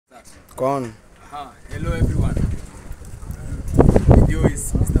Con. Hello everyone. With you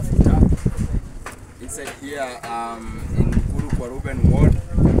is Mr. Futa. Inside here in Kuru kwa Ruben Ward,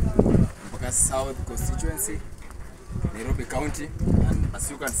 Mpaka South constituency, Nairobi County, and as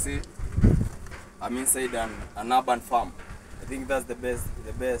you can see, I'm inside an urban farm. I think that's the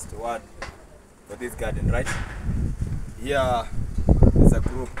best word for this garden, right? Here is a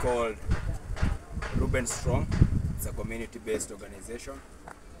group called Ruben Strong. It's a community-based organization.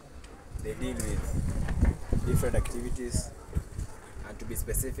 They deal with different activities, and to be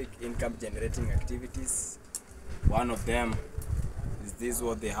specific, income generating activities. One of them is this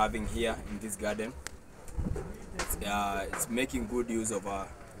what they're having here in this garden. It's making good use of a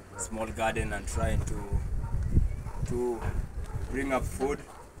small garden and trying to bring up food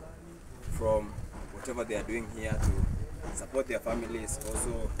from whatever they are doing here to support their families,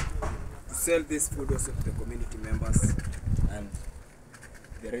 also to sell this food also to the community members, and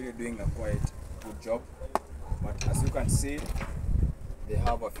they're really doing a quite good job. But as you can see, they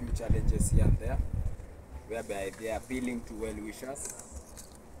have a few challenges here and there, whereby they are appealing to well-wishers.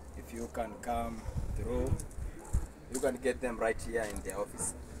 If you can come through, you can get them right here in their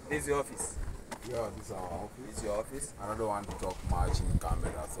office. This is your office? Yeah, this is our office. This is your office? I don't want to talk much in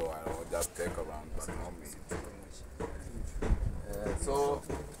camera, so I will just take around. So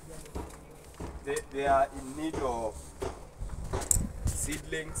they are in need of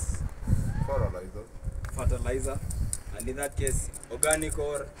seedlings, fertilizer, and in that case, organic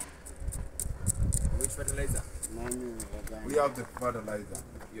or which fertilizer? We have the fertilizer.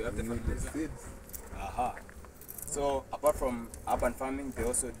 You have the We need fertilizer? the seeds, Aha. So apart from urban farming, they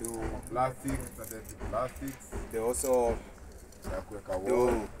also do plastics. they also Ya kuweka wall.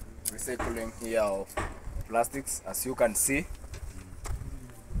 do recycling here of plastics. As you can see,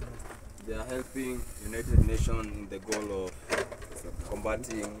 they are helping United Nations in the goal of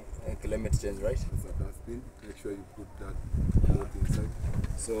combating climate change, right? It's a dustbin. Make sure you put that both inside.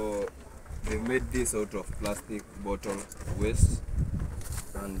 So they made this out of plastic bottle waste,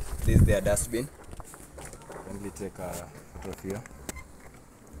 and this is their dustbin. Let me take a photo of here.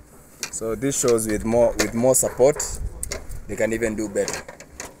 So this shows with more support, they can even do better.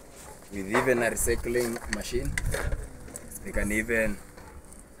 With even a recycling machine, they can even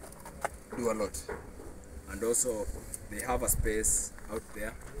do a lot. And also they have a space out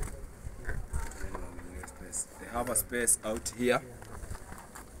there. They have a space out here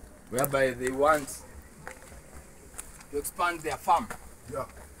whereby they want to expand their farm. Yeah.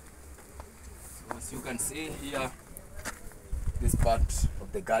 So as you can see here, this part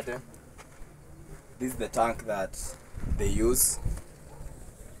of the garden, this is the tank that they use.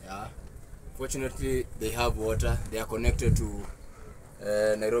 Yeah. Fortunately, they have water. They are connected to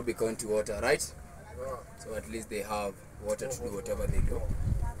Nairobi County water, right? So at least they have water to do whatever they do.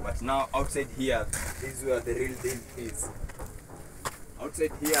 But now outside here, this is where the real deal is.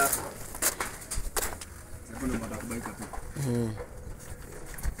 Outside here,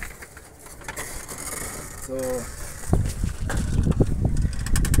 so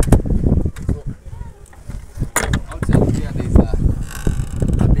outside here there is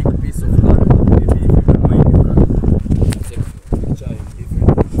a big piece of land. Maybe if you don't mind, you can take a picture in different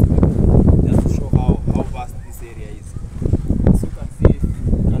perspectives, just to show how vast this area is. As you can see,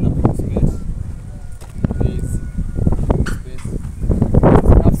 you can approximate there is space,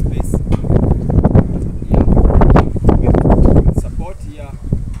 enough space. Yeah. With support here,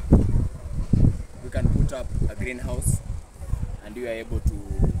 we can put up a greenhouse, and we are able to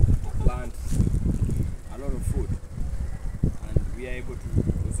plant a lot of food, and we are able to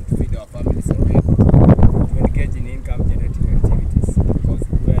also to feed our families, and we are able to engage in income generating activities, because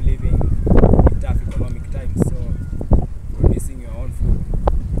we are living in tough economic times. So producing your own food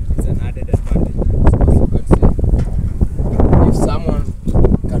is an added advantage. So as you can see, if someone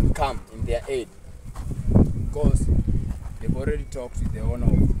can come in their aid, because they've already talked with the owner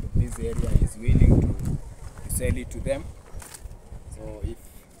of this area, is willing to sell it to them. So if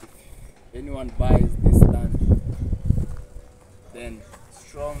anyone buys this land, then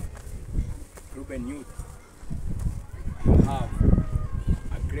Strong Ruben Youth will have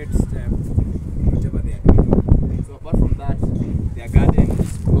a great step in whatever they are doing. So apart from that, their garden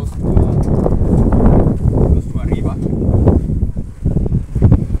is close to a river. Close to a river.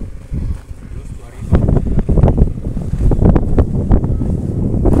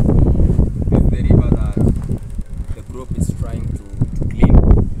 This is the river that the group is trying to clean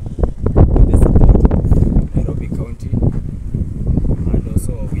with the support of Nairobi County, and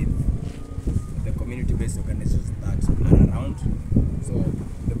also with the community-based organizations that are around. So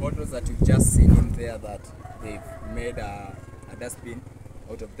the bottles that you've just seen in there, that they've made a dustbin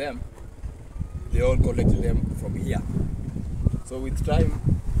out of them, they all collected them from here. So with time,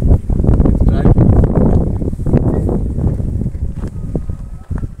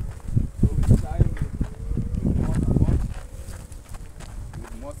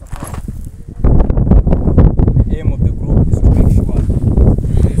 the aim of the group is to make sure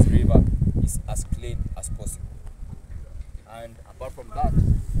this river is as clean as possible. And apart from that,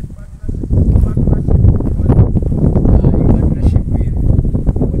 in partnership with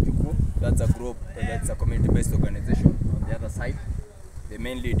Wajuku, that's a group, that's a community-based organization on the other side. They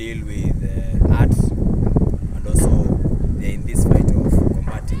mainly deal with arts, and also they're in this fight of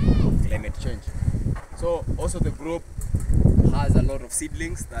combating climate change. So also the group has a lot of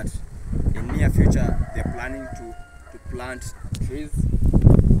seedlings that in near future they're planning to plant trees,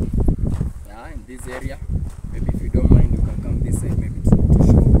 in this area. Maybe if you don't mind, you can come this side maybe to show.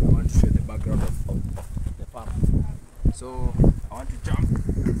 I want to show the background of the farm. So I want to jump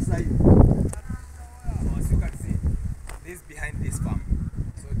this side. So as you can see, this is behind this farm.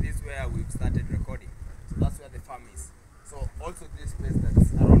 So this is where we've started recording. So that's where the farm is. So also this place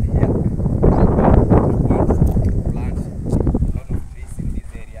that's around here, we're going to plant a lot of trees in this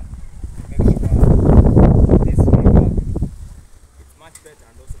area to make sure this river it's much better,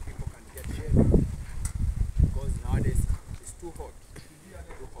 and also people can get shade, because nowadays it's too hot.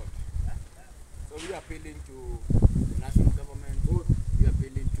 So we are appealing to the national government, we are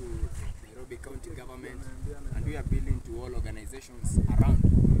appealing to Nairobi County government, and we are appealing to all organizations around